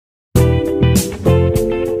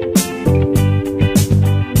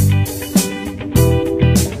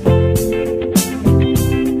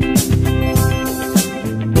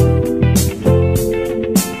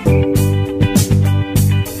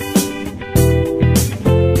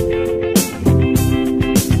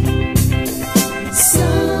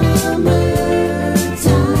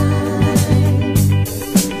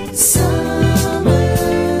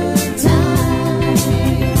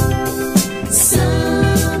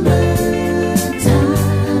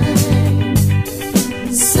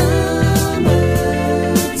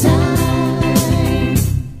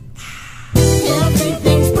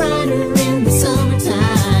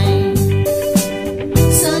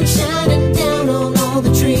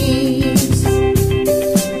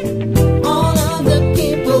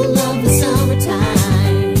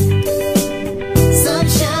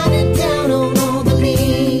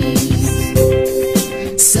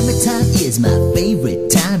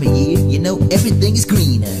know everything is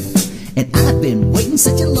greener. And I've been waiting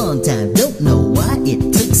such a long time, don't know why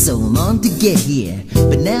it took so long to get here.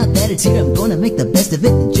 But now that it's here, I'm gonna make the best of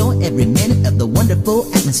it, enjoy every minute of the wonderful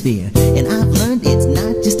atmosphere. And I've learned it's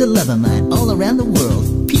not just a love of mine, all around the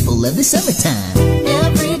world, people love the summertime.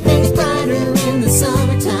 Everything's brighter in the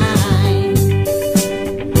summertime.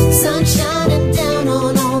 Sun shining down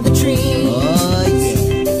on all the trees. Oh yeah.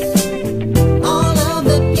 All of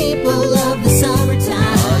the people love the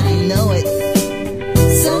summertime. Oh, you know it.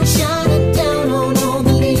 Sun shining down on all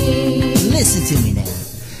the leaves. Listen to me now.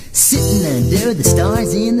 Sitting under the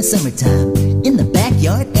stars in the summertime, in the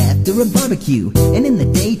backyard after a barbecue, and in the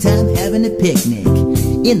daytime having a picnic,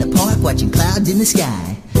 in the park watching clouds in the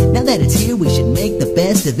sky. Now that it's here, we should make the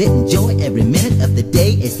best of it, enjoy every minute of the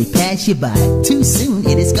day as they pass you by. Too soon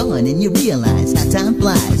it is gone and you realize how time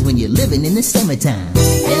flies when you're living in the summertime.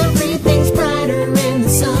 Everything's brighter in the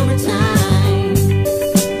summertime.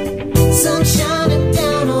 Sun shining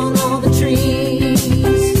down on all the trees.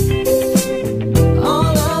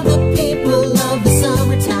 All of the people love the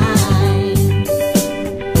summertime.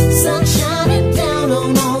 Sun shining down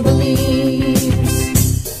on all the leaves.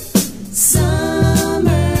 Summertime.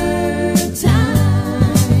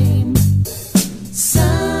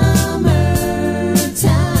 Summertime.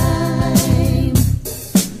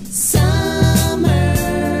 Summertime.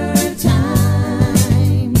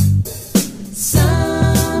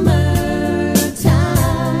 Summertime.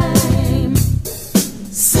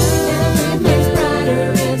 Everything's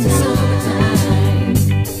brighter in the summertime.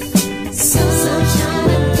 Sun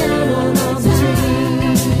shining down on all the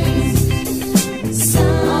trees.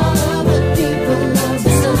 All of the people love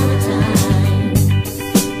the summertime.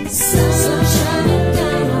 Sun shining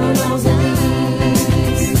down on all the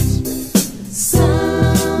leaves.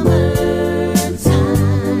 Summertime.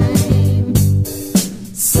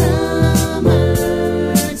 Summertime.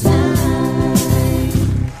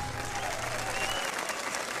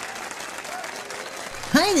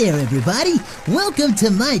 Hi there, everybody. Welcome to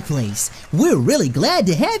my place. We're really glad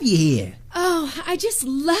to have you here. Oh, I just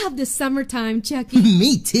love the summertime, Chucky.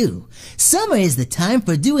 Me too. Summer is the time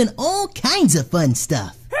for doing all kinds of fun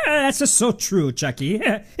stuff. That's just so true, Chucky.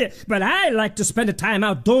 But I like to spend the time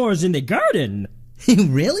outdoors in the garden.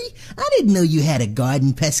 Really? I didn't know you had a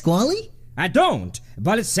garden, Pasquale. I don't,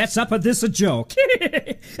 but it sets up this a joke.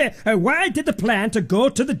 Why did the plant go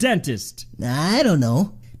to the dentist? I don't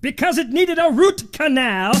know. Because it needed a root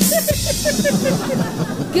canal.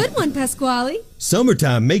 Good one, Pasquale.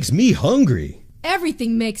 Summertime makes me hungry.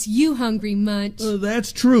 Everything makes you hungry, Munch.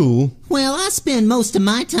 That's true. Well, I spend most of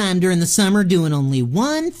my time during the summer doing only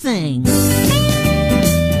one thing. Look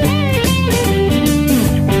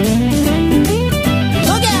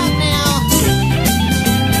out now!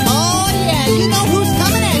 Oh yeah, you know who's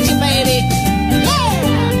coming at you, baby! Yeah!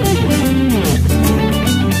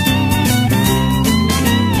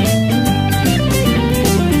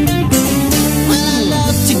 Well, I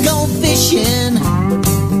love to go fishing.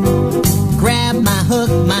 Grab my hook,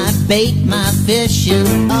 my bait, my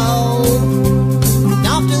fishing pole.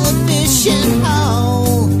 Off to the fishing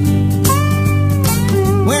hole,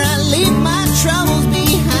 where I leave my troubles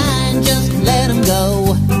behind, just let them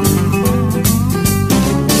go.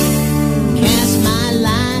 Cast my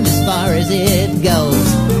line as far as it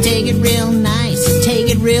goes. Take it real nice, take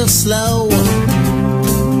it real slow.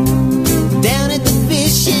 Down at the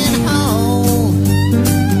fishing hole,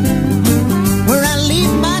 where I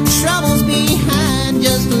leave my troubles behind,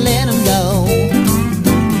 just let them go.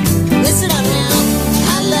 Listen up now,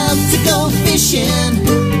 I love to go fishing.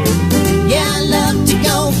 Yeah, I love to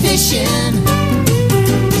go fishing.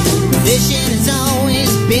 Fishing has always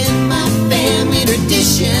been my family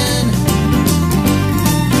tradition.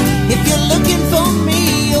 If you're looking for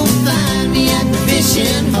me, you'll find me at the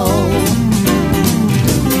fishing hole.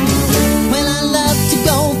 Well, I love to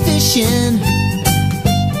go fishing.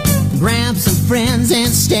 Grab some friends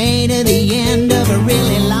and stay to the end of a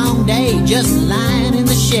really long day, just lying in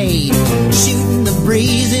the shade, shooting the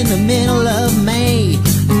breeze in the middle of May,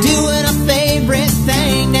 doing a favorite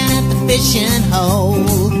thing down at the fishing hole.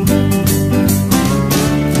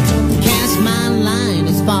 Cast my line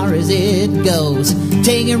as far as it goes.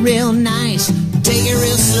 Take it real nice, take it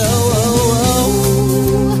real slow.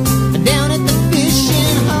 Down at the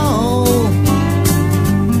fishing hole,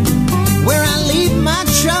 where I leave my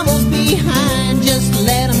troubles behind, just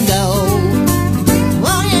let them go.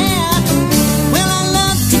 Oh yeah, well I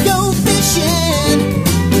love to go fishing.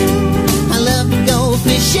 I love to go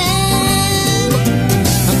fishing.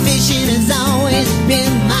 Fishing has always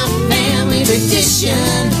been my family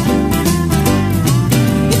tradition.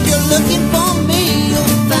 If you're looking for me,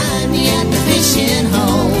 you'll find me at the fishing hole.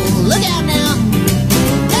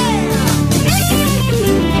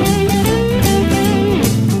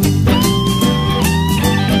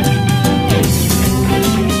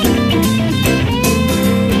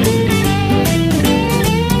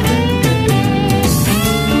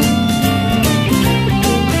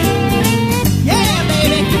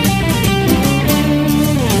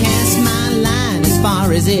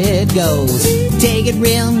 it goes. Take it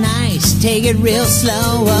real nice, take it real slow.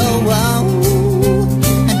 Oh, oh.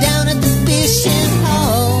 Down at the fishing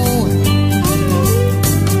hole,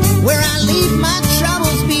 where I leave my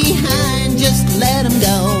troubles behind, just let them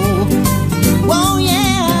go. Oh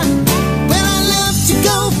yeah, well I love to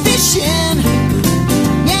go fishing.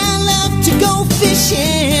 Yeah, I love to go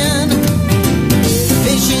fishing.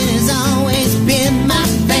 Fishing has always been my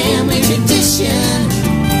family tradition.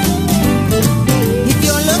 If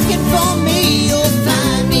you're looking for me, you'll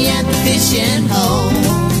find me at the fishing hole.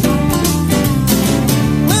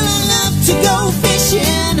 Well, I love to go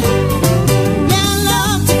fishing. Yeah, I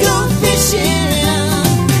love to go fishing.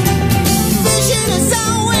 Fishing has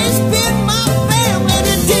always been my family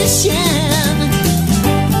tradition.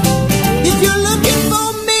 If you're looking for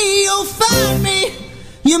me, you'll find me.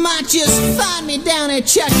 You might just find me down at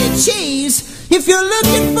Chuck E. Cheese. If you're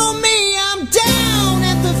looking for me, I'm down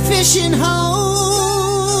at the fishing hole.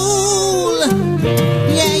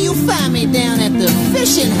 Yeah, you'll find me down at the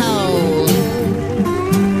fishing hole.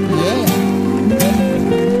 Yeah.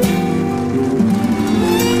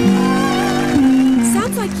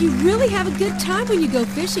 Sounds like you really have a good time when you go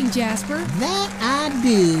fishing, Jasper. That I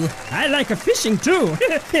do. I like a fishing too,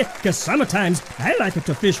 because sometimes I like it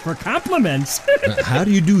to fish for compliments. How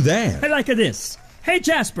do you do that? I like it this. Hey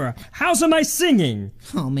Jasper, how's my singing?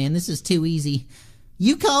 Oh man, this is too easy.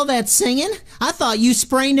 You call that singing? I thought you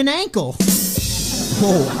sprained an ankle.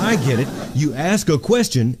 Oh, I get it. You ask a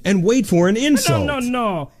question and wait for an insult.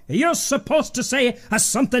 No. You're supposed to say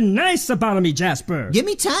something nice about me, Jasper. Give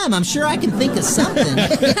me time, I'm sure I can think of something.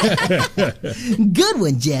 Good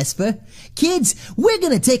one, Jasper. Kids, we're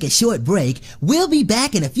gonna take a short break. We'll be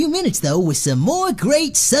back in a few minutes, though, with some more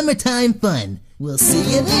great summertime fun. We'll see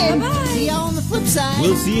you then. Bye-bye. See y'all on the flip side.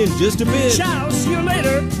 We'll see you in just a bit. Ciao, see you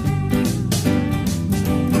later.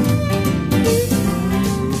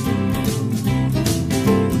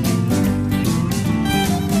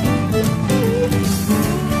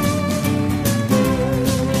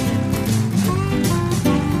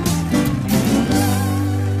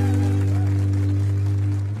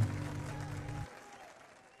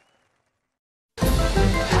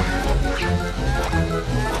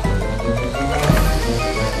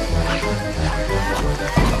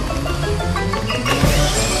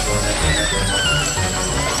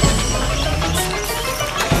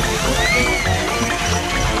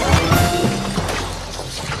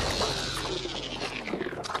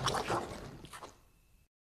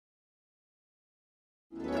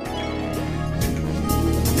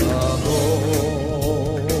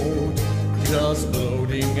 Just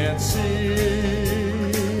floating at sea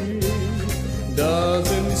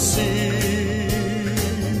doesn't seem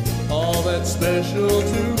all that special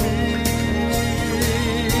to me,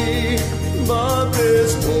 but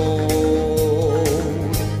this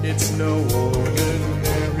boat, it's no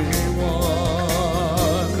ordinary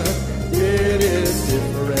one. It is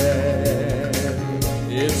different.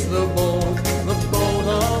 It's the boat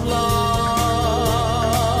of love.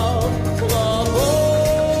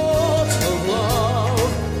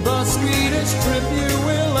 Trip you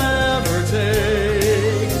will ever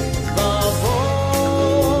take, the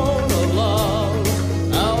boat of love,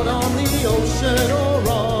 out on the ocean or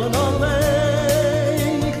on a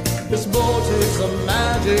lake. This boat is a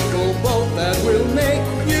magical boat that will make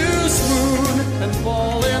you swoon and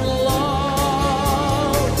fall in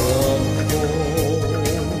love. The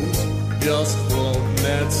boat just floating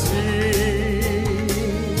at sea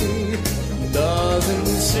doesn't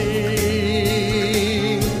seem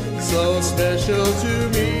so special to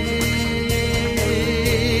me.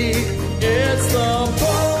 It's the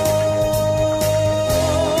boat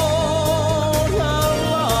of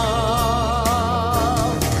love.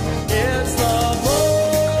 It's the boat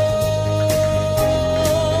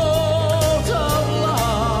of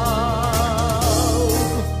love.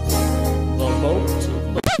 The boat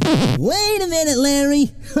of love. Wait a minute, Larry.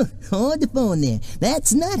 Hold the phone there.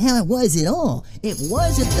 That's not how it was at all. It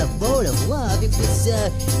wasn't the boat of love. It was,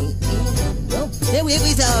 it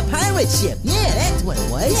was a pirate ship. Yeah, that's what it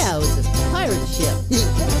was. Yeah, it was a pirate ship.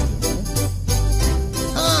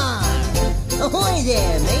 Ahoy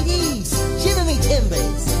there, mateys! Shiver me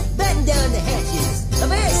timbers! Batten down the hatches!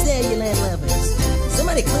 Avast there, you land lovers!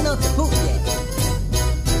 Somebody clean off the poop deck!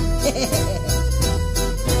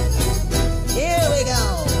 Here we go!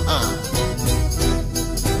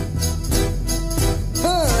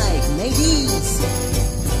 Alright, mateys!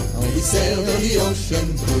 We sail on the ocean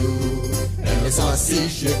blue, and it's our sea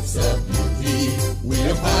ships of beauty. We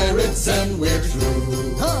are pirates and we're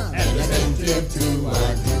true, and attentive to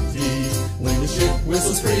our duty. When the ship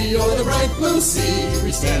whistles free free o'er the bright blue sea.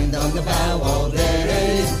 We stand on the bow all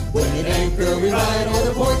day. When at anchor we ride o'er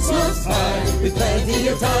the Portsmouth tide, with plenty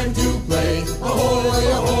of time to play. Ahoy,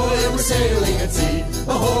 ahoy, we're sailing at sea.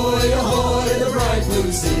 Ahoy, ahoy, the bright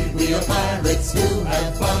blue sea. We are pirates who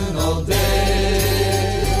have fun all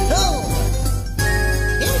day. Oh!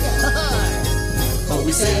 Here we go! Oh,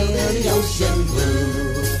 we sail in the ocean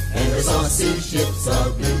blue, and there's saucy ships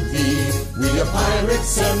of beauty. We are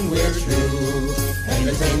pirates and we're true, and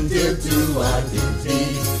attentive to our duty.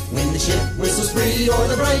 When the ship whistles free o'er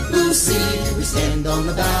the bright blue sea, we stand on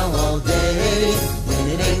the bow all day. When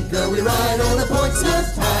at anchor we ride on the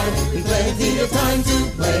Portsmouth tide, with plenty of time to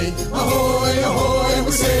play. Ahoy, ahoy,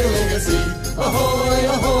 we're sailing at sea. Ahoy,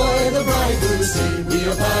 ahoy, the bright blue sea. We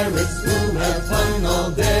are pirates who have fun all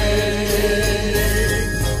day.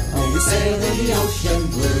 Oh, we sail in the ocean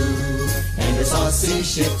blue, and there's saucy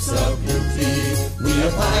ships of beauty. We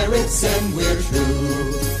are pirates and we're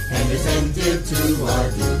true, and attentive to our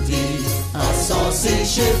duty. Our saucy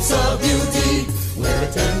ships of beauty, we're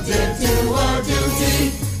attentive to our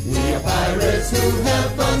duty. We are pirates who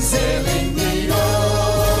have fun sailing the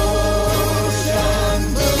ocean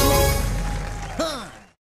blue.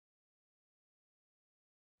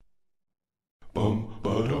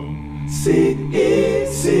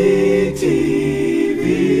 CECTV.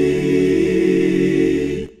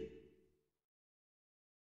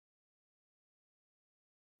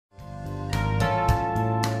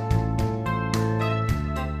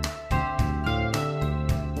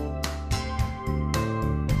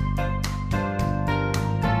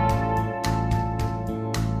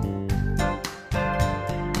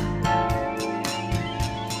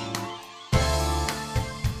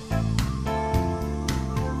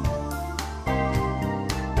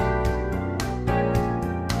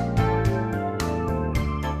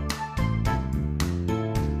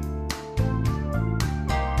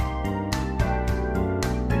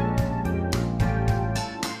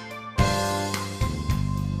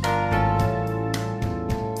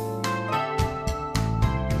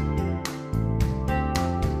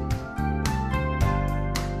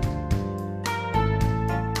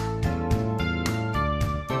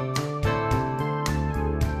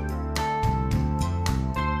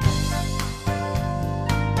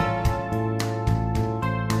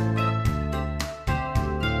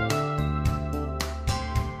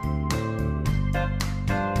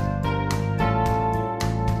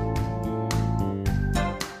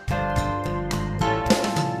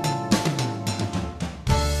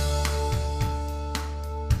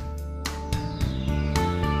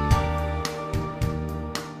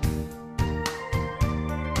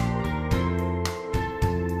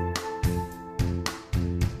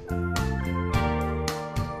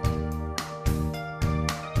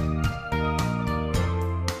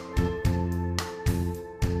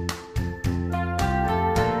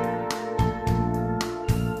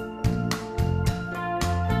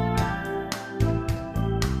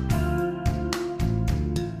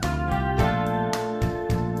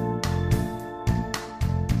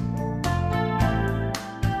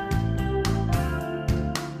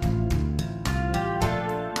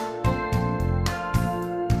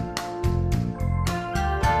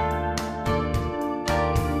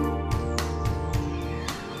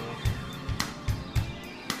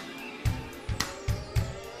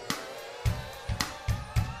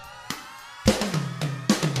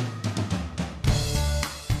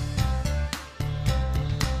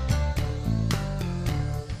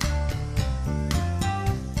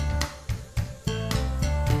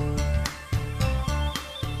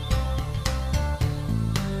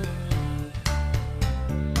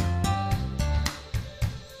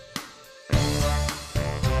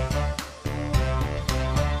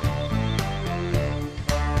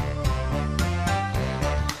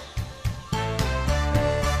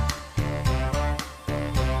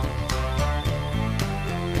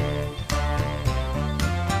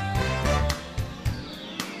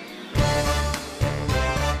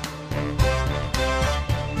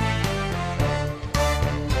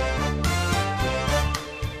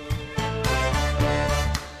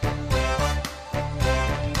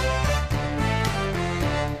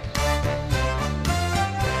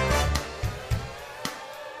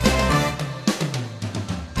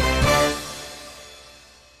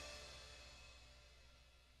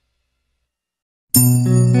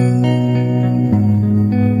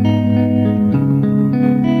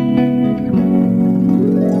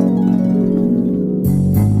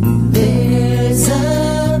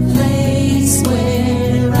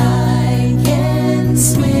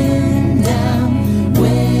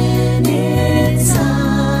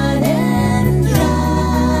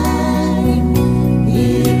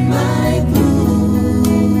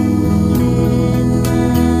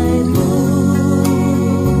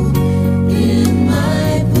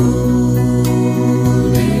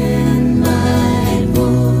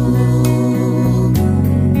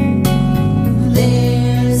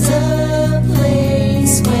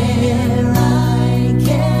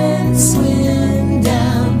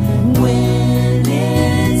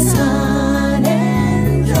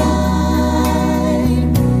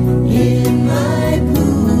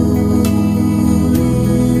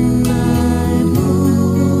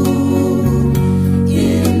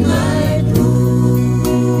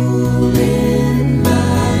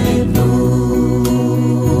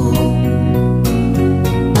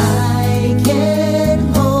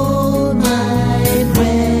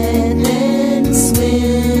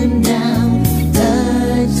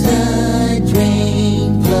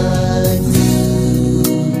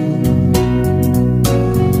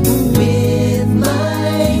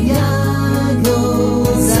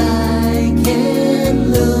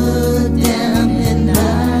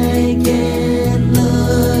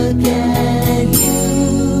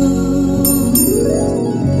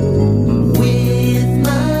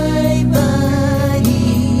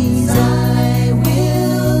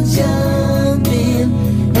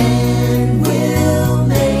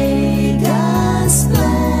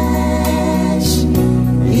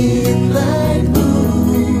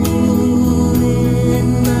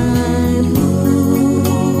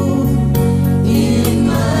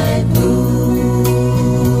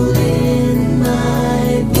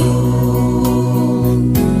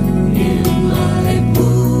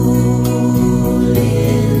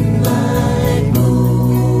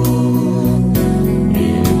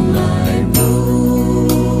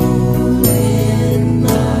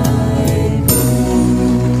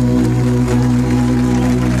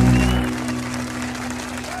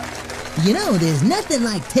 You know, there's nothing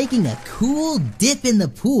like taking a cool dip in the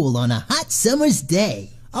pool on a hot summer's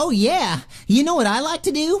day. Oh, yeah. You know what I like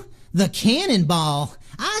to do? The cannonball.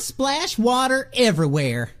 I splash water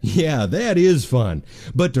everywhere. Yeah, that is fun.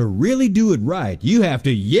 But to really do it right, you have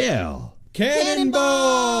to yell.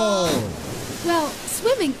 Cannonball! Well,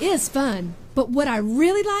 swimming is fun, but what I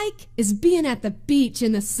really like is being at the beach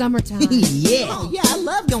in the summertime. Yeah, Oh, yeah, I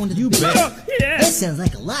love going to the beach. Oh, that yeah. sounds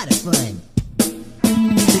like a lot of fun.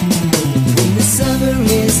 When the summer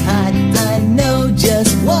is hot, I know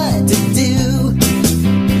just what to do.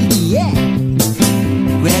 Yeah.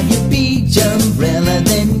 Grab your beach umbrella,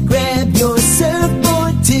 then grab your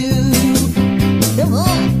surfboard too. Come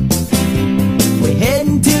on. We're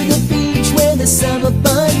heading to the beach where the summer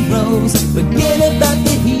fun grows. Forget about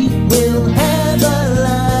the heat, we'll have a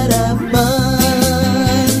lot of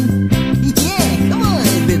fun. Yeah, come on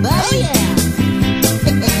everybody. Oh,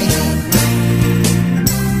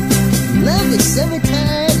 Love the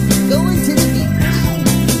summertime, going to the beach.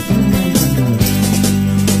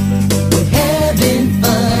 We're having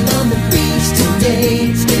fun on the beach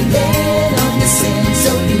today. Laying on the sand,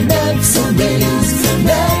 soaking up some rays.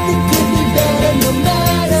 Nothing could be better, no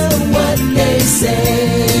matter what they say.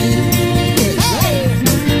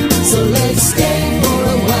 So let's stay for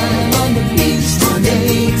a while on the beach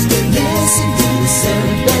today. Listen to the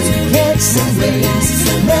surf as we catch some waves.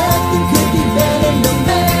 Nothing could be better, no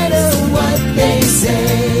matter what they say.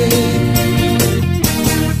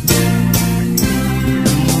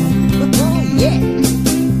 Oh yeah,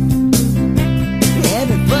 we're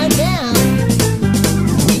having fun now.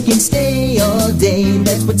 We can stay all day,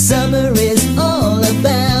 that's what summer is all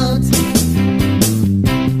about.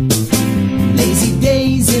 Lazy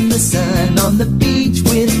days in the sun on the beach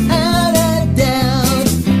without a doubt.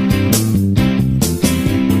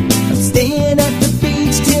 I'm staying at the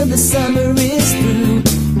beach till the summer is through.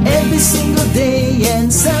 Every single day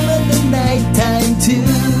and some of the nighttime too.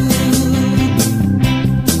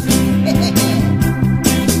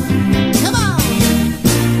 Come on!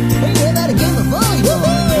 Hey, how about a game of volleyball,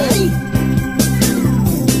 buddy?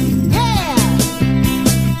 Yeah!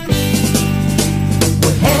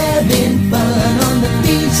 We're having fun on the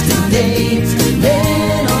beach today.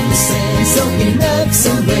 Laying on the sand, soaking up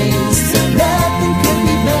some waves. Nothing could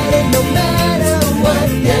be better, no matter what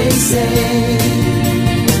they say.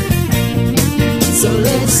 So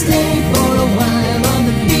let's stay for a while on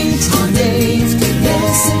the beach today.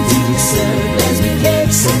 Listen to the surf as we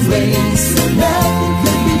catch some waves. Nothing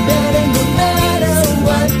could be better, no matter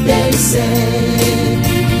what they say.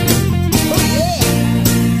 Oh yeah!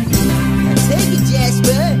 Now take it,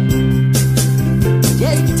 Jasper.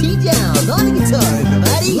 Jasper T. Jones on the guitar,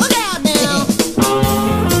 everybody. look out now.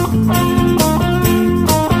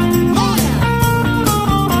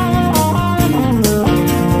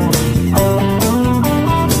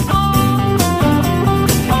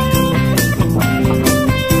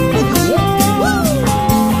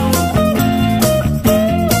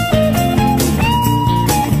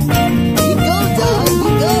 You go, dog,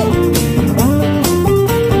 you go.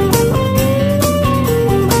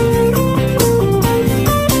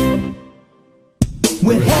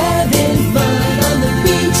 We're having fun on the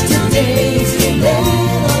beach today.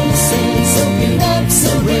 Laying on the sand, soaking up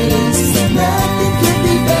some rays. Nothing could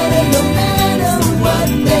be better, no matter what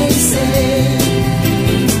they say.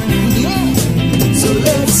 Yeah, so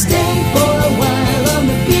let's stay for a while on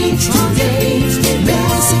the beach today.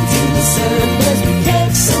 Listen to the surf as we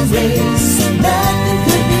catch some rays. Nothing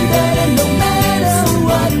could be better, no matter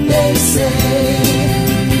what they say.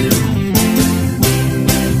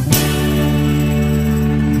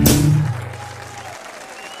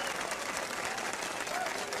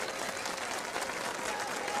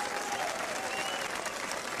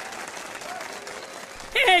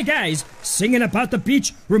 Hey guys, singing about the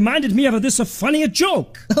beach reminded me of this funny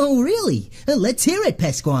joke. Oh, really? Let's hear it,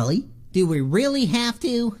 Pasquale. Do we really have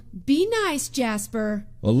to? Be nice, Jasper.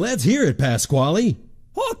 Well, let's hear it, Pasquale.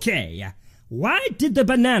 Okay, why did the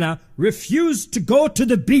banana refuse to go to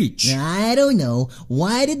the beach? I don't know.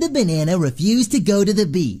 Why did the banana refuse to go to the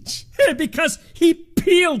beach? Because he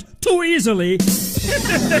peeled too easily.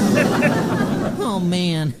 Oh,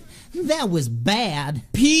 man. That was bad.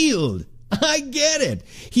 Peeled. I get it.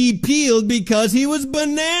 He peeled because he was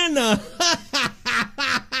banana.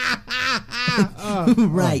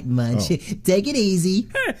 Right, Munch. Take it easy.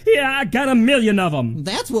 Yeah, I got a million of them.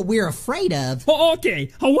 That's what we're afraid of. Oh, okay,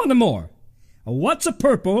 I want more. What's a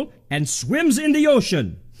purple and swims in the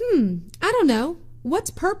ocean? I don't know.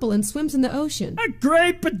 What's purple and swims in the ocean? A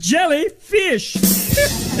grape jellyfish.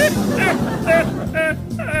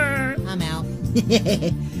 I'm out.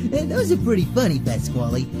 Those are pretty funny,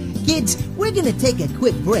 Pasquale. Kids, we're gonna take a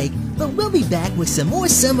quick break, but we'll be back with some more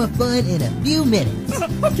summer fun in a few minutes.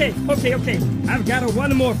 Okay. I've got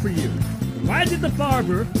one more for you. Why did the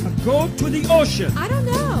barber go to the ocean? I don't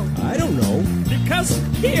know. I don't know. Because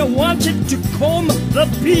he wanted to comb the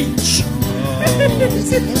beach.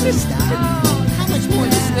 Does it ever stop? How much more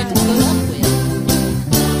does we have to put up with?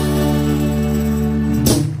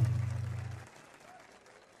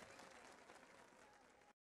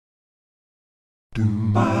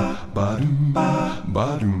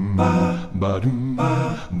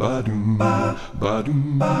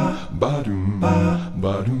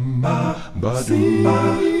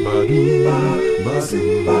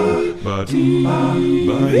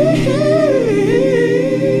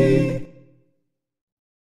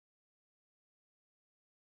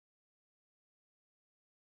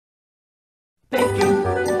 Baking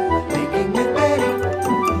with Betty.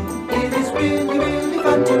 It is really, really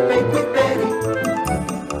fun to bake with Betty.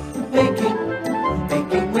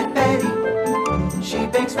 Baking with Betty. She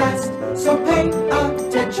bakes fast, so pay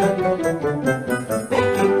attention.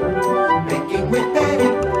 Baking with Betty.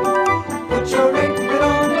 Put your apron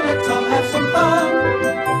on and let's all have some fun.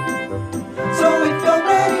 So if you're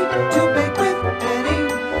ready to bake with Betty,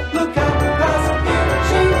 look out, 'cause here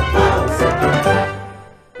she comes.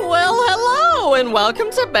 Well, hello, and welcome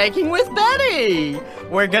to Baking with Betty.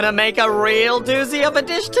 We're gonna make a real doozy of a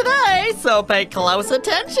dish today, so pay close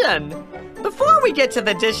attention. Before we get to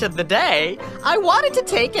the dish of the day, I wanted to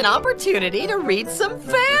take an opportunity to read some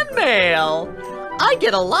fan mail. I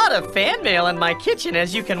get a lot of fan mail in my kitchen,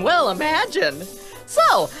 as you can well imagine.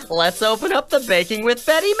 So, let's open up the Baking with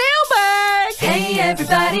Betty mailbag. Hey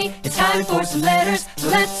everybody, it's time for some letters. So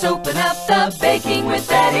let's open up the Baking with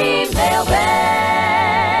Betty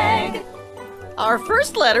mailbag. Our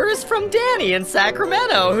first letter is from Danny in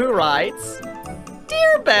Sacramento, who writes,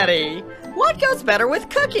 Dear Betty, what goes better with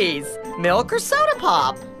cookies, milk or soda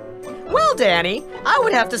pop? Well, Danny, I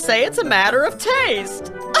would have to say it's a matter of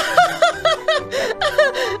taste.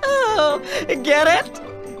 Oh, get it?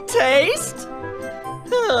 Taste?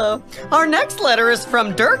 Oh. Our next letter is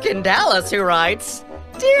from Dirk in Dallas, who writes,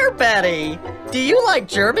 Dear Betty, do you like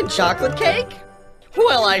German chocolate cake?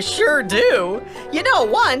 Well, I sure do. You know,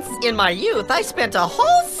 once, in my youth, I spent a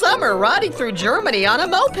whole summer riding through Germany on a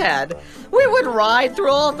moped. We would ride through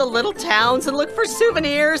all of the little towns and look for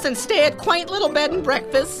souvenirs and stay at quaint little bed and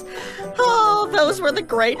breakfasts. Oh, those were the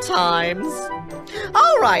great times.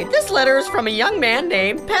 All right, this letter is from a young man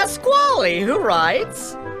named Pasquale, who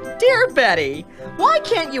writes, Dear Betty, why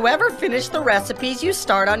can't you ever finish the recipes you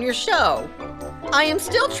start on your show? I am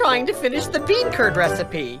still trying to finish the bean curd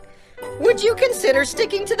recipe. Would you consider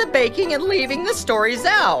sticking to the baking and leaving the stories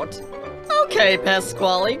out? Okay,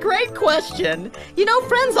 Pasquale, great question. You know,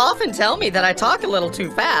 friends often tell me that I talk a little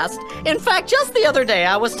too fast. In fact, just the other day,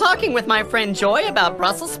 I was talking with my friend Joy about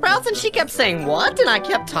Brussels sprouts, and she kept saying, what? And I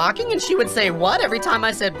kept talking, and she would say, what? Every time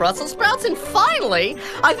I said Brussels sprouts, and finally,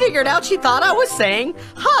 I figured out she thought I was saying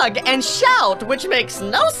hug and shout, which makes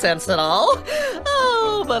no sense at all.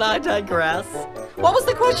 Oh, but I digress. What was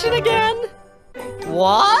the question again?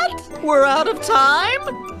 What? We're out of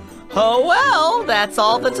time? Oh well, that's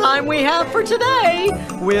all the time we have for today.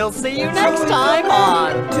 We'll see you next time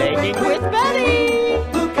on Baking with Betty.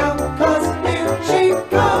 Look out, 'cause here she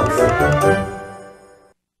comes.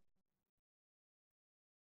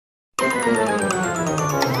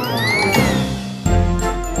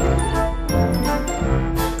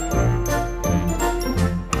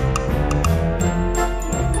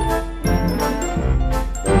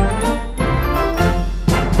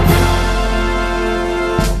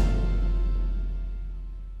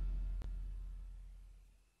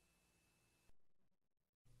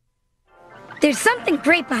 There's something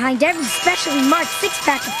great behind every specially marked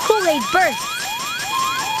six-pack of Kool-Aid Bursts.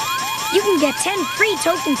 You can get 10 free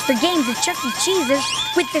tokens for games at Chuck E. Cheese's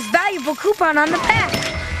with this valuable coupon on the back.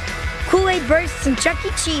 Kool-Aid Bursts and Chuck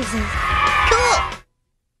E. Cheese's. Cool!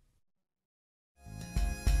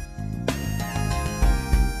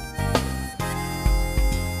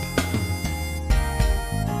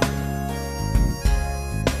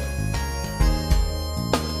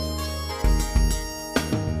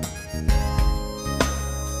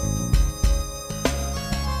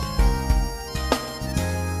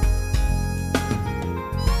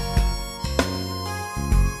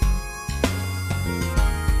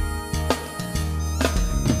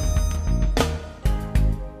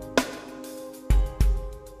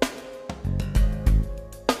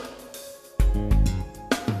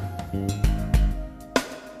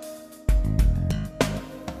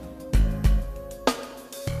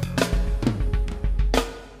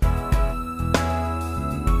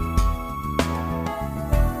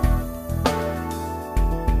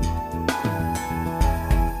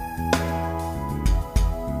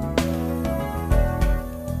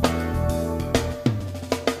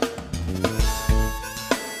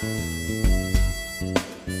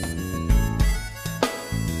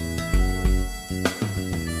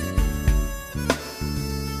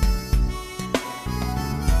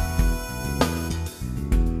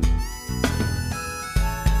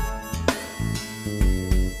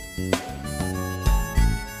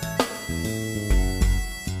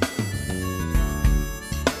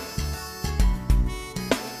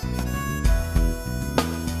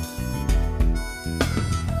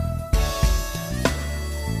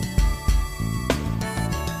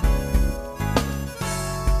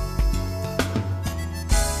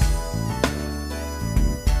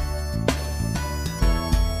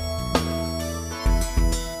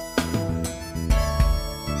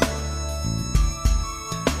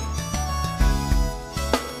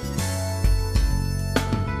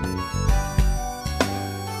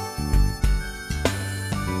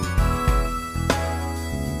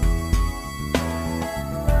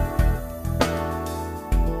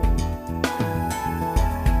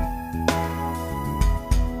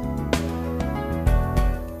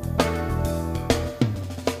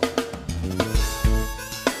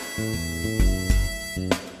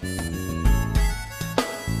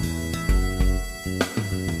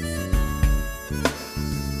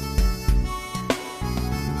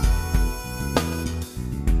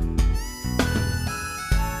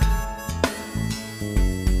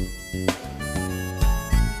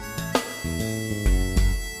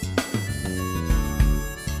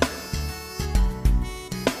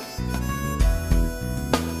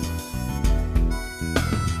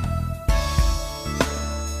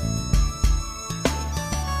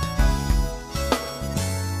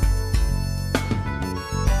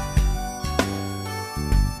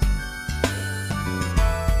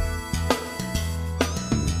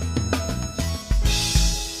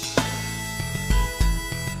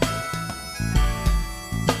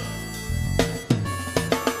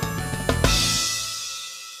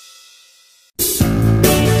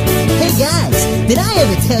 Did I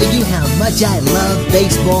ever tell you how much I love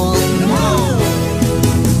baseball? No!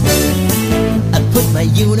 I put my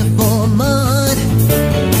uniform on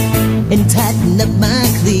and tighten up my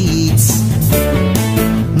cleats.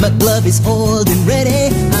 My glove is oiled and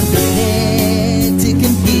ready, I'm prepared to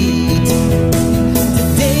compete.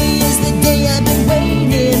 Today is the day I've been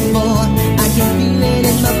waiting for. I can feel it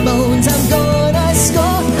in my bones, I'm gonna score.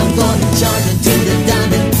 I'm gonna charge into the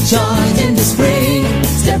diamond, charge into spring.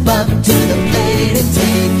 Step up to the plate and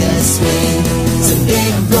take a swing. Someday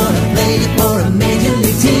I'm gonna play for a major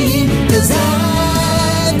league team, 'cause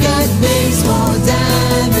I've got baseball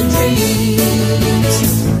diamond dreams.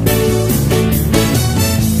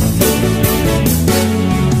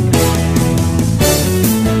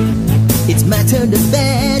 It's my turn to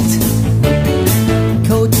bat.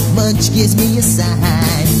 Coach Munch gives me a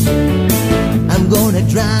sign. I'm gonna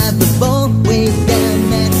drive the ball way down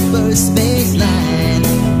that first baseline.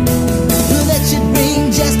 Well, that should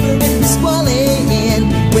bring Jasper and Pasquale in.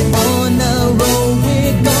 We're on a roll,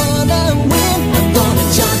 we're gonna win. I'm gonna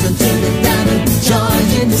charge onto the diamond,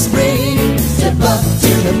 charge in the spring. Step up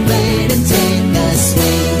to the plate and take a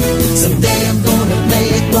swing. Someday I'm gonna play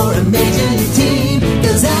for a major league team,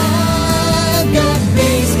 'cause I've got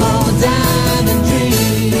baseball diamond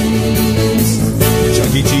dreams.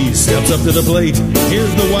 Chuck E. Cheese steps up to the plate.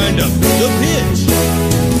 Here's the windup, the pitch.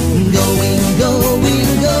 Going, going,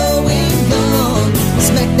 going, gone.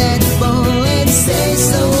 Smack that ball and say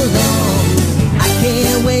so long. I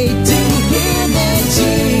can't wait to hear that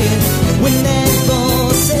cheer when that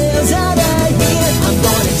ball sails out of here. I'm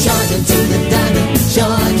gonna charge into the diamond,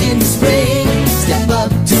 charge in the spring. Step up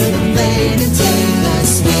to the plate and take a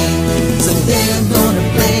swing. Someday I'm gonna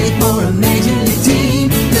play for a major league team,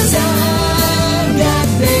 'cause I've got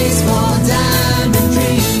baseball diamond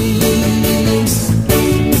dreams.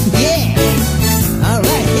 Yeah!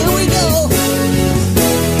 Alright, here we go!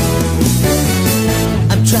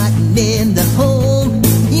 I'm trotting in the home,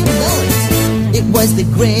 you know it. It was the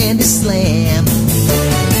grandest slam.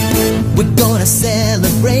 We're gonna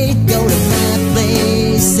celebrate, go to my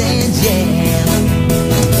place and jam.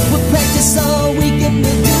 We'll practice all weekend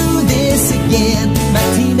to do this again. My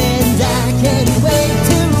team and I can't wait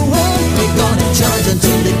to win. We're gonna charge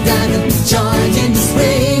onto the diamond, charge in the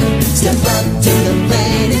spring. Step up to the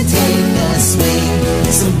plate and take a swing.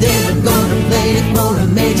 Someday we're gonna play for a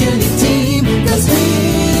major league team, 'cause we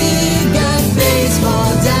got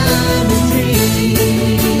baseball diamond dreams.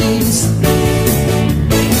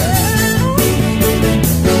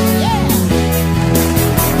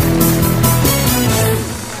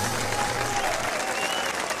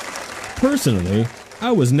 Personally,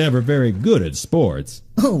 I was never very good at sports.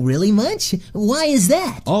 Oh, really, Munch? Why is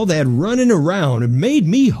that? All that running around made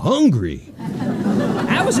me hungry.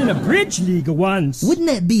 I was in a bridge league once. Wouldn't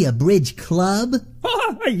that be a bridge club?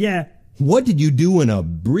 Oh, yeah. What did you do in a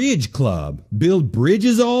bridge club? Build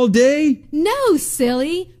bridges all day? No,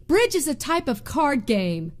 silly. Bridge is a type of card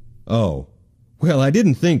game. Oh. Well, I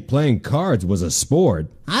didn't think playing cards was a sport.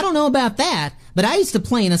 I don't know about that, but I used to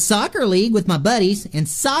play in a soccer league with my buddies, and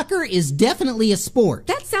soccer is definitely a sport.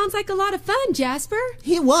 That sounds like a lot of fun, Jasper.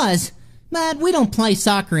 It was, but we don't play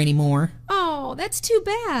soccer anymore. Oh, that's too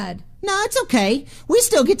bad. No, it's okay. We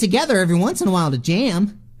still get together every once in a while to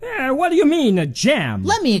jam. What do you mean, a jam?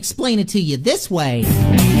 Let me explain it to you this way.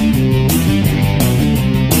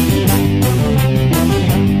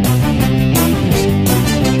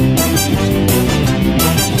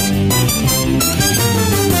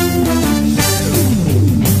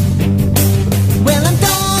 Well, I'm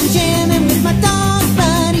dog jamming with my dog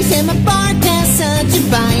buddies, and my bark has such a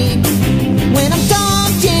bite. When I'm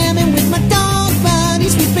dog jamming with my dog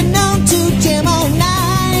buddies, we've been known to jam all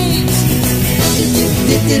night.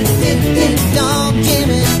 Dog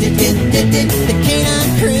jamming, the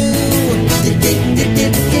canine crew.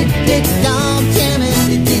 Dog jamming,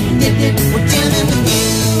 we're jamming with you.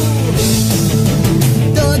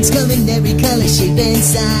 Dogs come in every color, shape, and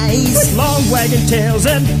size. With long wagging tails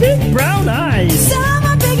and big brown eyes. Some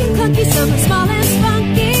are big and clunky, some are small and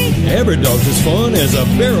spunky. Every dog's as fun as a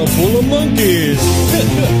barrel full of monkeys.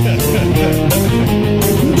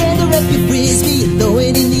 Gather up your frisbee and throw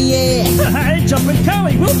it in the air. Hey, Jumpin'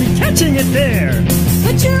 Collie, we'll be catching it there.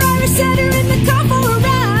 Put your Irish setter in the car for a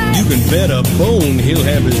ride. You can bet a bone he'll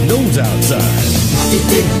have his nose outside.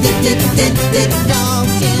 Dog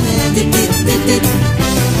jamming.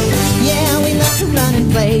 Yeah, we love to run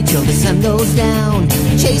and play till the sun goes down,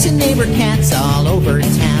 chasing neighbor cats all over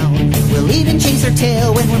town. We'll even chase our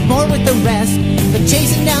tail when we're bored with the rest, but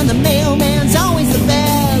chasing down the mailman's always the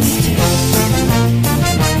best.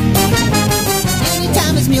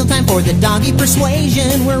 Anytime it's mealtime for the doggy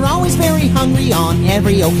persuasion. We're always very hungry on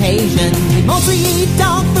every occasion. We mostly eat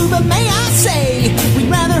dog food, but may I say, we'd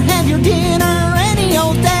rather have your dinner any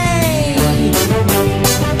old day.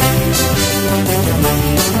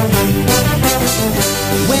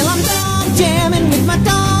 Well, I'm dog jamming with my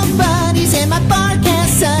dog buddies, and my bark has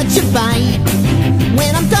such a bite.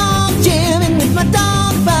 When I'm dog jamming with my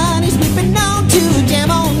dog buddies, we've been known to jam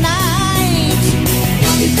all night.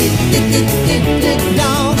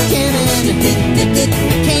 Dog jamming,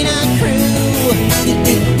 canine crew.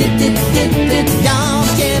 Dog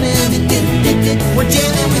jamming, we're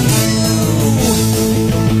jamming with you.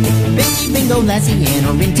 Benji, Bingo, Lassie, and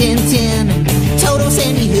Rin Tin Tin, Toto,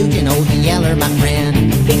 Sandy, Hooch, and Old Yeller, my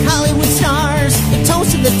friend. Big Hollywood stars, the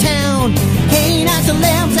toast of the town. Canine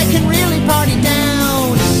celebs that can really party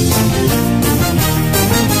down.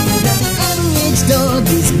 The average dog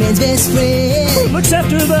is man's best friend. Looks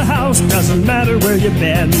after the house, doesn't matter where you've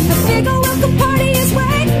been. A big ol' welcome party is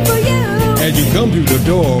waiting for you. As you come through the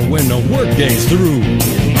door when the workday's through.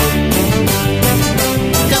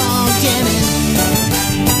 Dog jamming,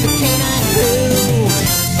 the canine crew.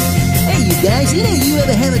 Hey, you guys, you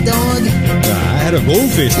ever have a dog? I had a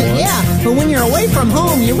goldfish once. Yeah, but when you're away from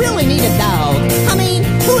home, you really need a dog. I mean,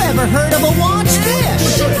 who ever heard of a watch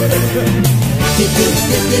fish? Dog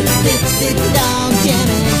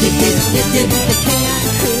jamming, the canine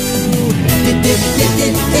crew. Dog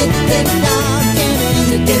jamming,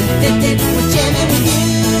 we're jamming with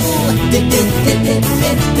you.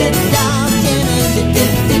 Dog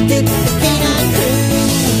jamming, the canine crew.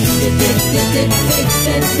 Dog jamming, we're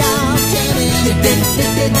jamming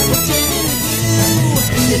with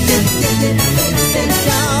you.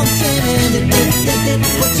 Dog jamming,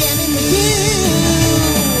 we're jamming with you.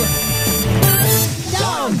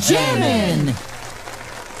 Dog jamming.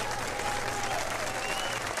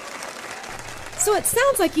 So it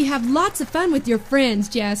sounds like you have lots of fun with your friends,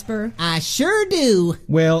 Jasper. I sure do.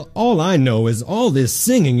 Well, all I know is all this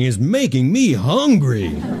singing is making me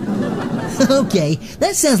hungry. Okay,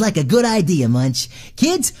 that sounds like a good idea, Munch.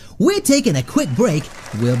 Kids, we're taking a quick break.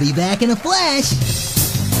 We'll be back in a flash.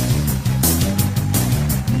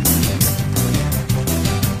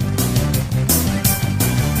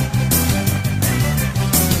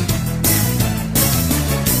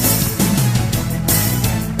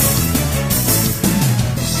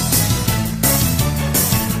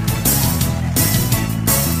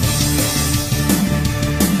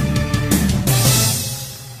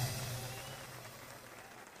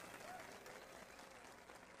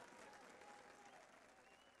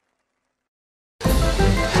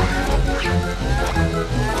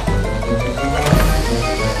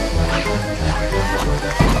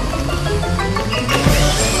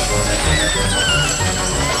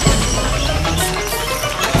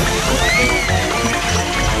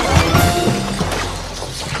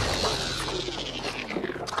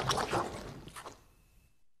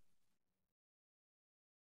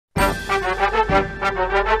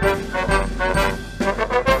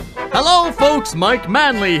 Hello folks, Mike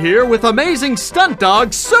Manley here with amazing stunt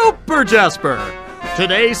dog Super Jasper.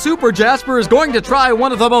 Today, Super Jasper is going to try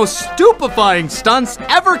one of the most stupefying stunts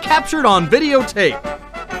ever captured on videotape.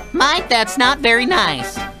 Mike, that's not very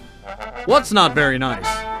nice. What's not very nice?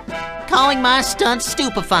 Calling my stunt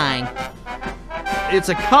stupefying. It's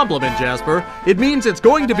a compliment, Jasper. It means it's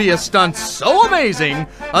going to be a stunt so amazing,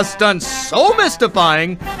 a stunt so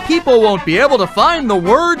mystifying, people won't be able to find the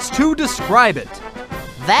words to describe it.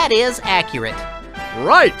 That is accurate.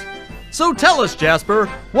 Right. So tell us, Jasper,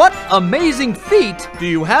 what amazing feat do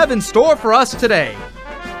you have in store for us today?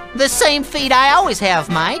 The same feet I always have,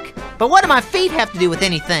 Mike. But what do my feet have to do with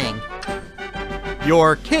anything?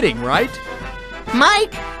 You're kidding, right?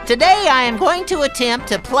 Mike, today I am going to attempt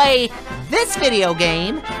to play this video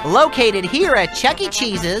game located here at Chuck E.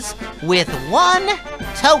 Cheese's with one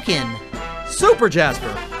token. Super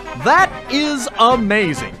Jasper, that is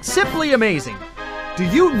amazing. Simply amazing. Do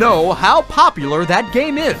you know how popular that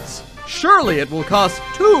game is? Surely it will cost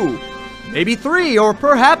 2, maybe 3, or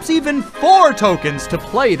perhaps even 4 tokens to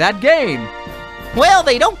play that game. Well,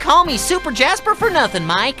 they don't call me Super Jasper for nothing,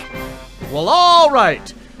 Mike. Well, all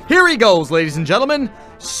right. Here he goes, ladies and gentlemen.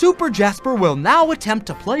 Super Jasper will now attempt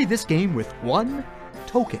to play this game with one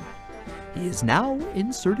token. He is now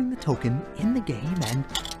inserting the token in the game and...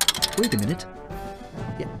 Wait a minute.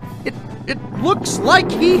 It looks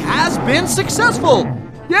like he has been successful.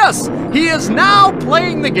 Yes, he is now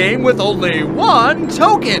playing the game with only one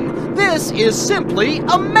token. This is simply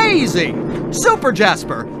amazing. Super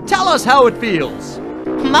Jasper, tell us how it feels.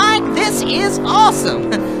 Mike, this is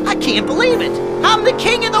awesome. I can't believe it. I'm the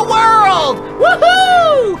king of the world.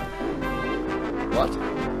 Woohoo! What?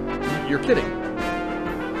 you're kidding.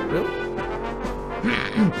 Really?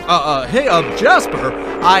 Hey, Jasper,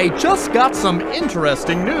 I just got some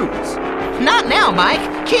interesting news. Not now,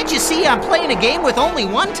 Mike. Can't you see I'm playing a game with only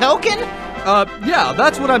one token? Yeah,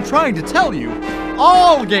 that's what I'm trying to tell you.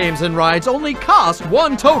 All games and rides only cost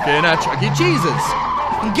 1 token at Chuck E. Cheese's.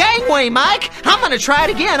 Gangway, Mike! I'm gonna try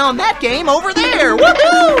it again on that game over there!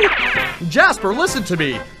 Woohoo! Jasper, listen to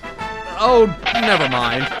me. Oh, never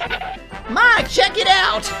mind. Mike, check it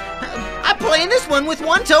out! I'm playing this one with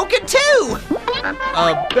 1 token, too!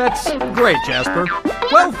 That's great, Jasper.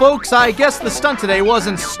 Well, folks, I guess the stunt today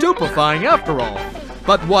wasn't stupefying after all.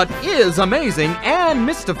 But what is amazing and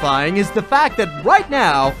mystifying is the fact that right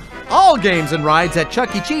now, all games and rides at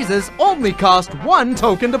Chuck E. Cheese's only cost 1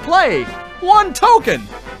 token to play. 1 token!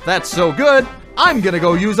 That's so good, I'm gonna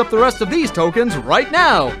go use up the rest of these tokens right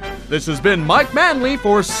now. This has been Mike Manley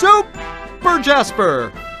for Super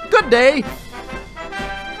Jasper. Good day.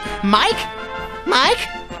 Mike? Mike?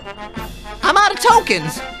 I'm out of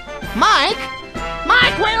tokens! Mike?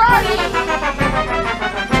 Mike, where are you?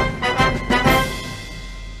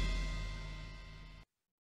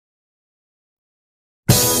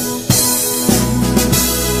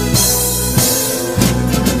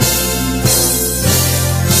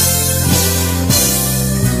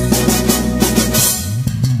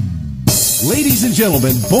 Ladies and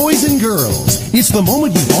gentlemen, boys and girls, it's the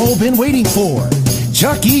moment you've all been waiting for.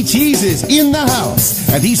 Chuck E. Cheese is in the house,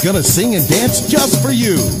 and he's gonna sing and dance just for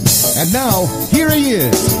you. And now, here he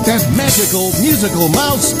is, that magical musical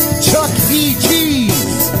mouse, Chuck E.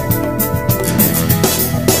 Cheese.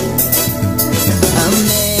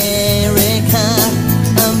 America,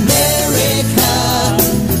 America,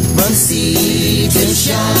 from sea to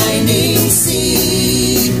shining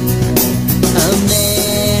sea.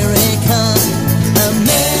 America,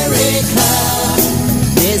 America,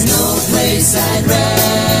 there's no place I'd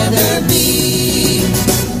rather be.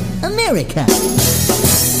 America.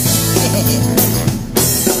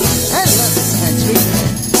 I love this country.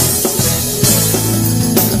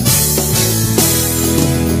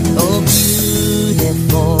 Oh,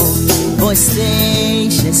 beautiful, for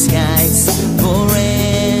spacious skies,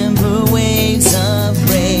 forever waves of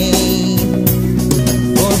rain,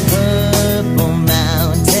 for purple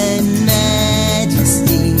mountain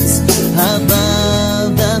majesties above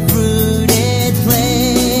the fruited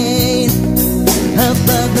plain,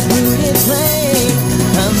 above the fruited plain.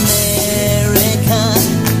 America,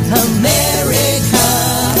 America,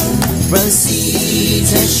 from sea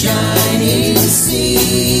to shining sea.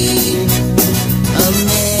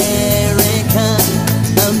 America,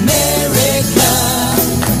 America,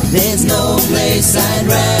 there's no place I'd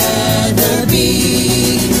rather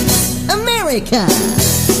be. America!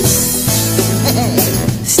 Hey,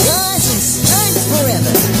 stars and stripes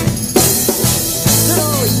forever. Good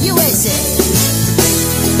old USA.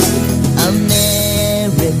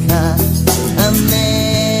 America,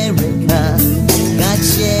 America, God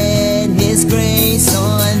shed His grace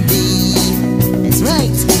on thee. That's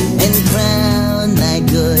right, and crown thy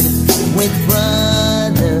good with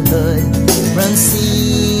brotherhood from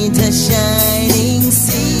sea to shining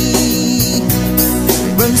sea,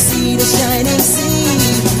 from sea to shining sea.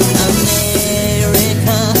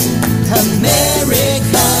 America,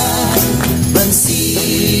 America, from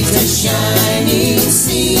sea to shining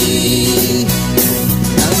sea.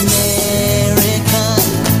 America,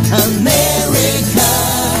 America,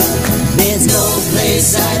 there's no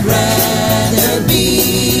place I'd rather be.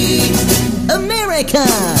 America!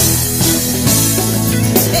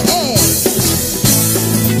 Hey!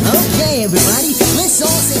 Okay, everybody, let's all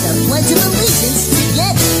say the Pledge of Allegiance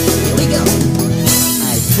together. Here we go.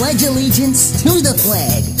 I pledge allegiance to the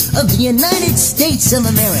flag of the United States of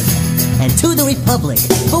America and to the republic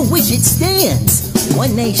for which it stands,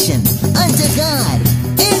 one nation, under God,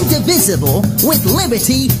 indivisible, with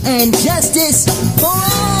liberty and justice for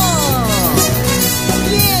all.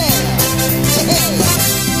 Yeah! Hey!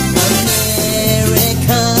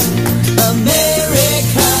 America,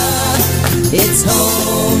 America, it's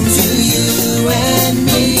home to you and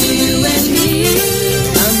me.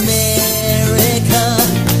 America,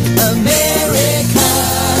 America,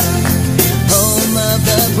 home of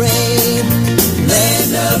the brave,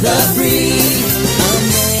 land of the free.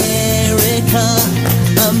 America,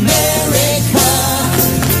 America,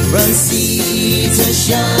 from sea to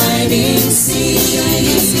shining sea.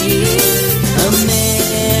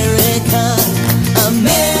 America,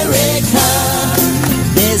 America,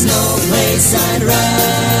 there's no place I'd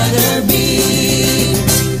rather be.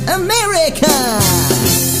 America!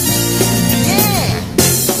 Yeah!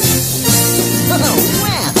 Oh,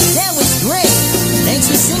 wow, that was great. Thanks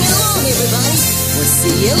for singing along, everybody. We'll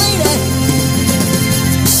See you later.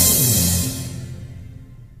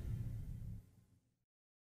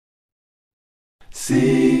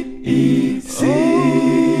 C-E-C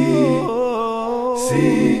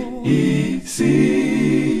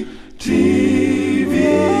TV.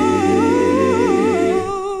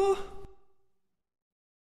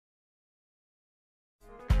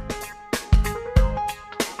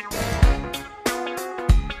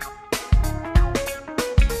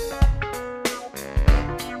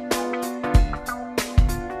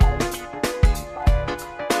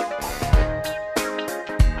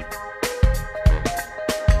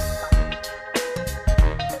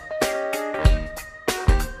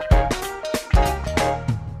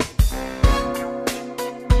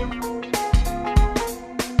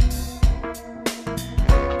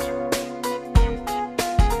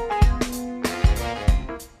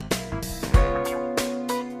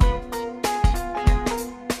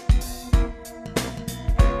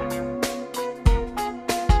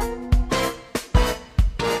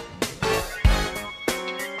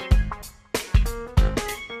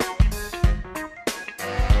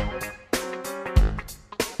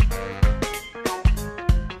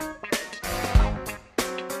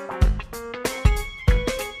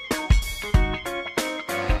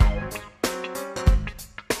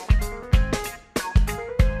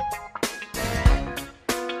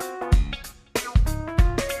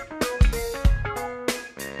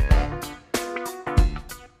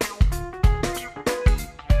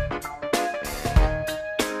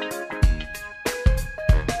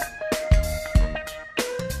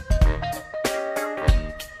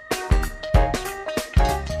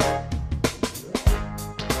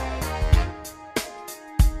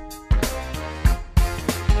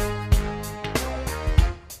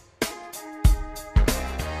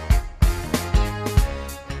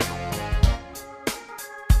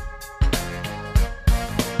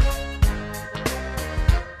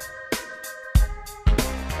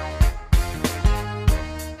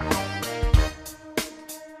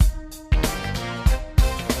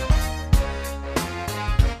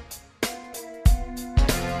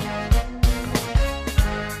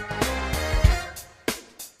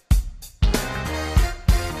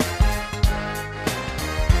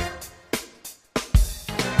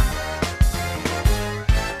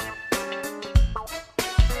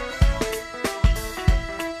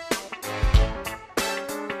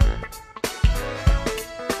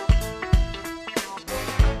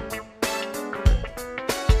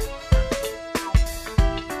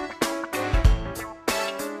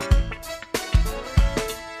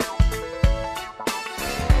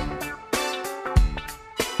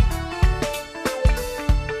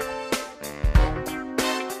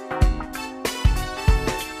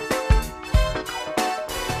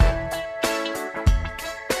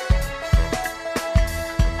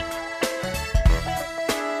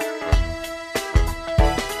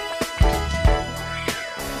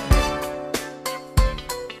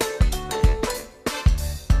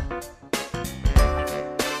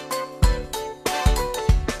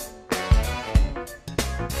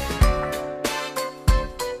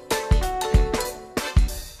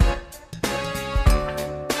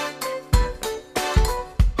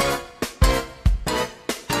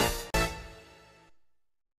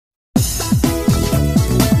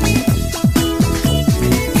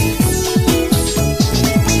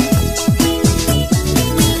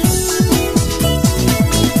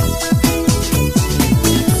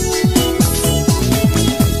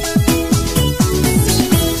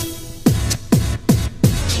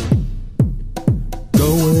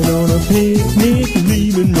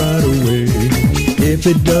 If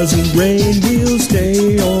it doesn't rain, we'll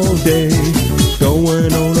stay all day.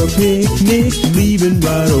 Going on a picnic, leaving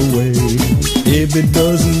right away. If it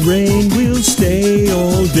doesn't rain, we'll stay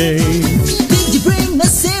all day. Did you bring the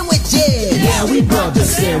sandwiches? Yeah, we brought the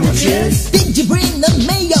sandwiches. Did you bring the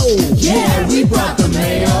mayo? Yeah, we brought the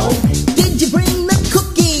mayo. Did you bring the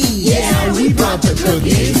cookies? Yeah, we brought the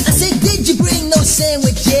cookies. I said, did you bring those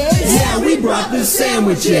sandwiches? Yeah, we brought the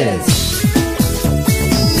sandwiches.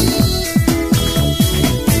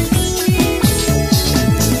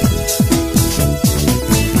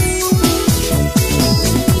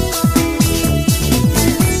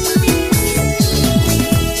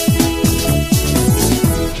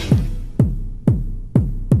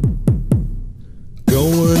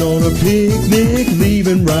 Picnic,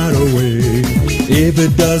 leaving right away. If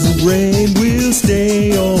it doesn't rain, we'll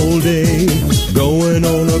stay all day. Going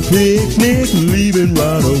on a picnic, leaving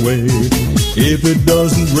right away. If it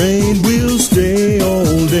doesn't rain, we'll stay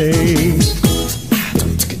all day.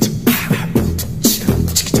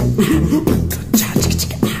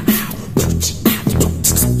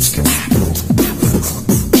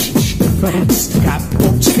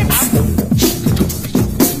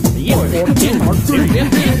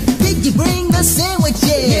 Did you bring the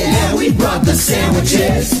sandwiches? Yeah, we brought the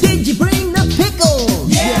sandwiches. Did you bring the pickles?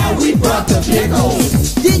 Yeah, we brought the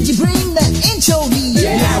pickles. Did you bring the anchovies?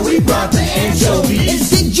 Yeah, we brought the And anchovies.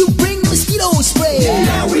 did you bring the mosquito spray?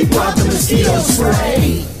 Yeah, we brought the mosquito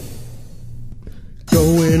spray.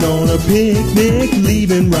 Going on a picnic,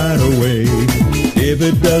 leaving right away. If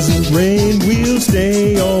it doesn't rain, we'll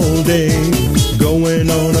stay all day. Going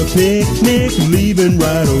on a picnic, leaving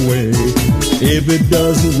right away. If it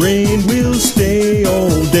doesn't rain, we'll stay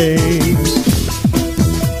all day.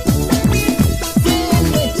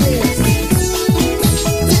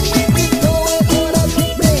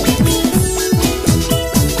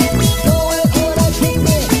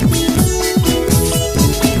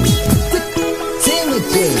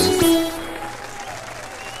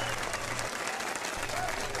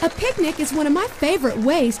 A picnic is one of my favorite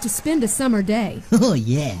ways to spend a summer day. Oh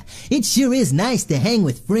yeah, it sure is nice to hang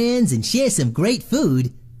with friends and share some great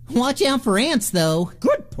food. Watch out for ants, though.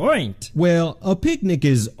 Good point. Well, a picnic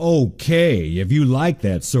is okay if you like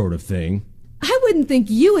that sort of thing. I wouldn't think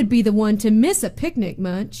you would be the one to miss a picnic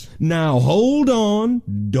much. Now hold on.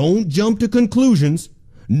 Don't jump to conclusions.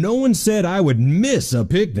 No one said I would miss a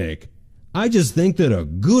picnic. I just think that a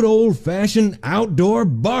good old-fashioned outdoor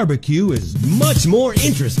barbecue is much more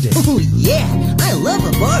interesting. Oh yeah, I love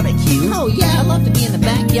a barbecue. Oh yeah, I love to be in the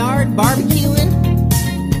backyard barbecuing.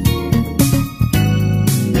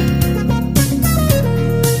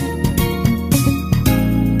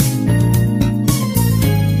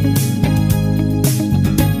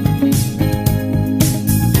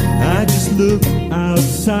 I just look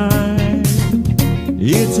outside.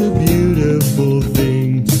 It's a beautiful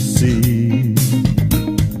thing to see.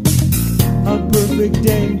 A perfect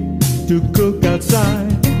day to cook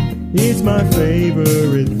outside. It's my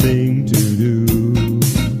favorite thing to do.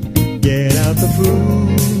 Get out the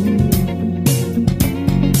food.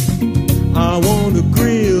 I want to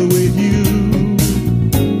grill with you.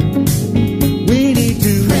 We need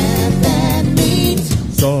to Grab that meat.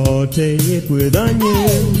 saute it with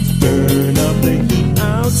onions. Turn up the heat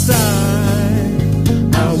outside.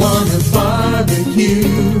 I want a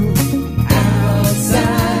barbecue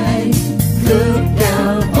outside, cooked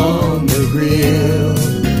out on the grill.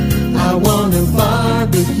 I want a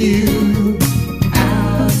barbecue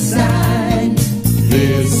outside.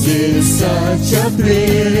 This is such a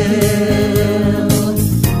thrill.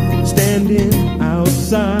 Standing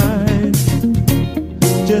outside,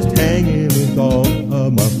 just hanging with all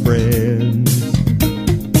of my friends.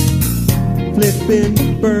 Flipping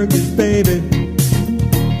burgers, baby.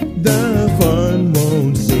 The fun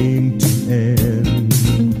won't seem to end.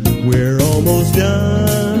 We're almost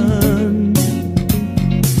done.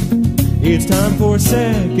 It's time for a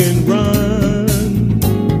second run.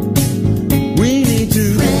 We need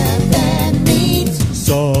to Grab that meat.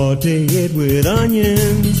 saute it with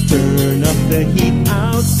onions. Turn up the heat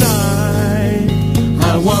outside.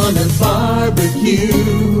 I want a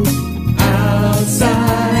barbecue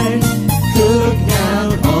outside, cooked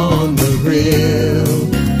out on the grill.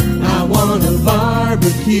 I want a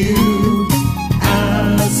barbecue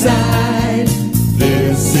outside.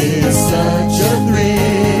 This is such a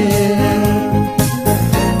thrill.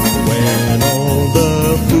 When all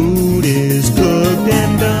the food is cooked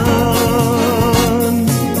and done,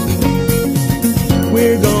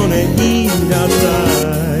 we're gonna eat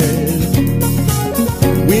outside.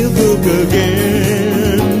 We'll cook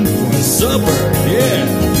again for supper, yeah.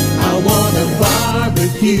 I want a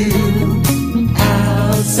barbecue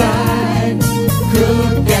outside,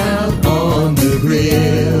 cooked out on the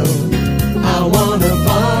grill. I want a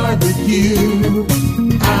barbecue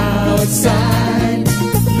outside.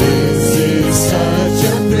 This is such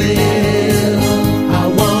a thrill. I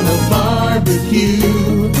want a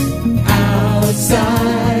barbecue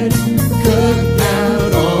outside, cooked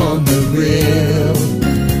out on the grill.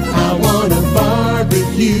 I want a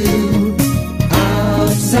barbecue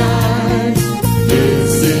outside.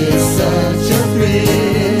 This is such a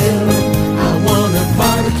thrill. I want a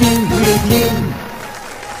barbecue with you.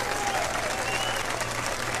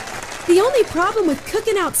 The only problem with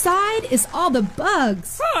cooking outside is all the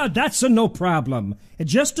bugs. Ah, that's a no problem.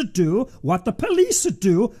 Just to do what the police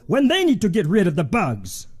do when they need to get rid of the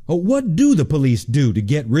bugs. Oh, what do the police do to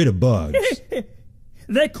get rid of bugs?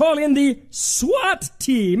 They call in the SWAT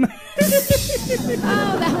team. Oh,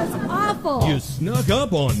 that was awful. You snuck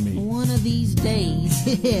up on me. One of these days.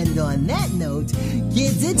 And on that note,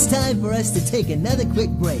 kids, it's time for us to take another quick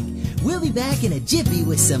break. We'll be back in a jiffy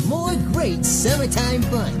with some more great summertime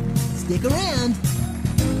fun. Stick around.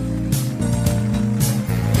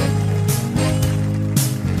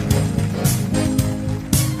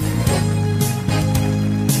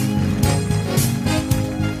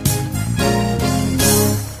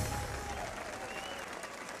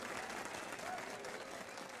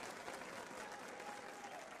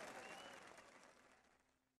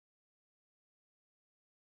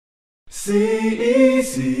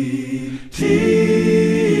 CEC TV.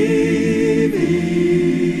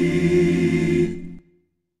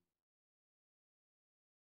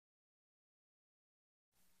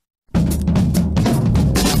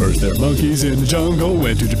 First they're monkeys in the jungle,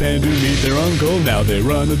 went to Japan to meet their uncle. Now they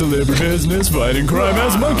run a delivery business, fighting crime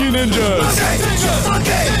as monkey ninjas.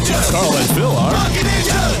 Carl and Phil are monkey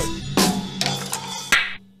ninjas.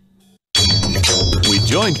 We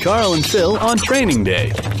joined Carl and Phil on training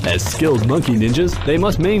day. As skilled monkey ninjas, they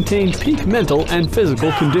must maintain peak mental and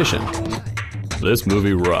physical condition. This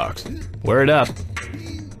movie rocks. Word up.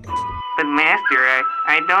 But Master,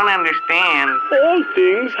 I don't understand. All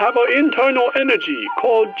things have an internal energy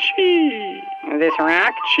called chi. This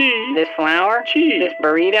rock? Chi. This flower? Chi. This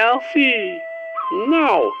burrito? Si.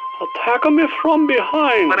 Now, attack me from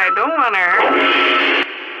behind. But I don't want to hurt.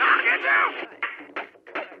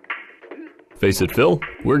 Face it, Phil,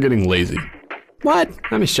 we're getting lazy. What?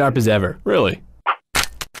 I'm as sharp as ever. Really?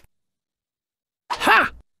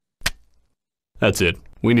 Ha! That's it.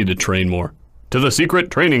 We need to train more. To the secret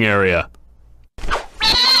training area.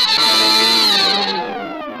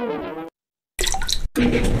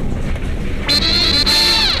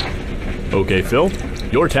 Okay, Phil.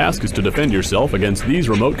 Your task is to defend yourself against these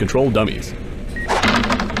remote control dummies.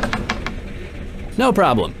 No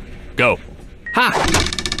problem. Go. Ha!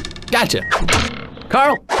 Gotcha.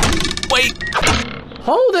 Carl! Wait!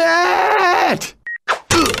 Hold it!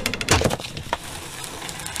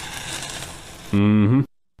 Mm-hmm.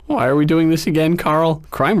 Why are we doing this again, Carl?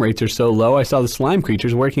 Crime rates are so low, I saw the slime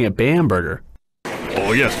creatures working at Bamberger.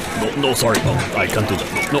 Oh, yes. No, sorry. No, I can't do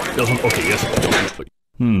that. No, okay, yes.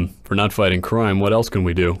 For not fighting crime, what else can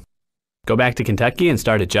we do? Go back to Kentucky and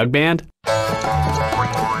start a jug band?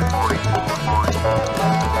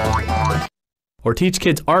 Or teach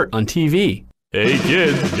kids art on TV? Hey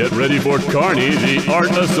kids, get ready for Carney, the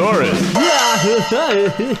Artosaurus.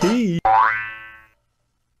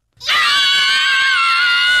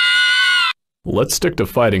 Let's stick to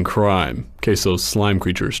fighting crime, in case those slime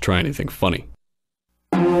creatures try anything funny.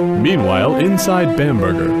 Meanwhile, inside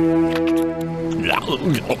Bamberger.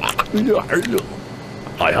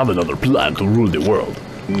 I have another plan to rule the world.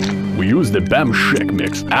 We use the Bam Shake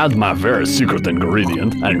mix, add my very secret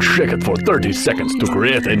ingredient, and shake it for 30 seconds to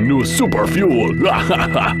create a new super fuel.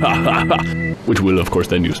 Which we'll of course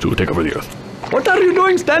then use to take over the earth. What are you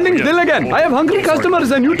doing standing still again? I have hungry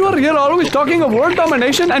customers and you two are here always talking of world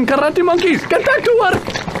domination and karate monkeys. Get back to work!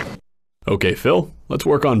 Okay, Phil, let's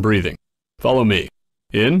work on breathing. Follow me.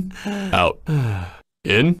 In, out.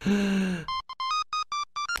 In.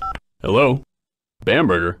 Hello?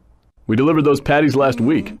 Bamberger. We delivered those patties last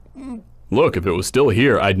week. Look, if it was still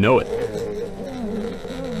here, I'd know it.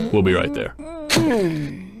 We'll be right there.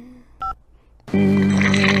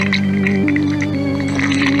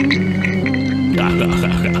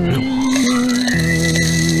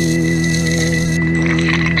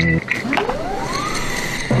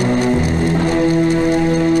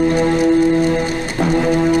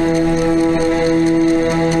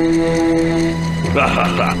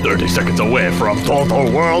 Ah, 30 seconds away from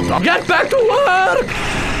total world. Get back to work!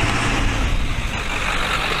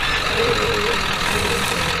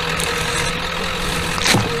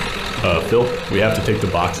 Phil, we have to take the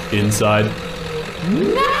box inside.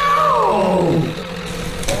 No!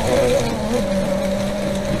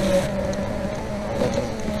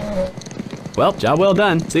 Well, job well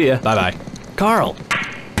done. See ya. Bye-bye. Carl,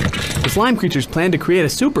 the slime creatures plan to create a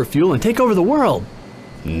super fuel and take over the world.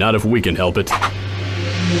 Not if we can help it.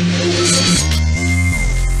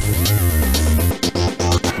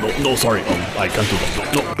 No, sorry. I can't do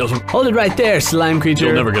that. No, doesn't. Hold it right there, slime creature.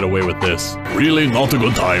 You'll never get away with this. Really not a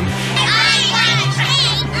good time.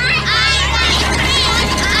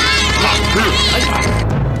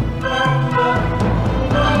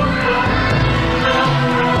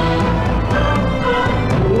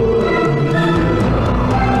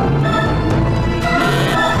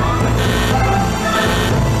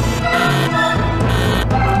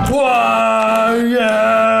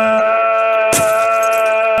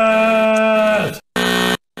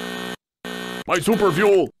 My super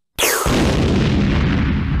fuel!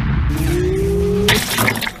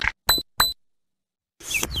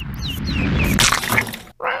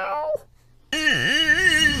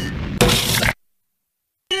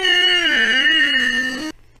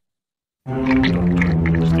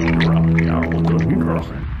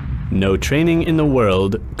 No training in the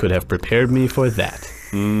world could have prepared me for that.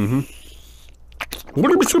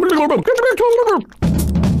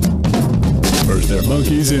 First They're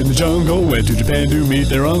monkeys in the jungle, went to Japan to meet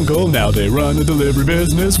their uncle. Now they run a delivery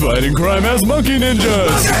business, fighting crime as monkey ninjas.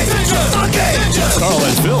 Monkey ninjas! Monkey ninjas! Carl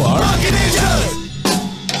and Phil are monkey ninjas!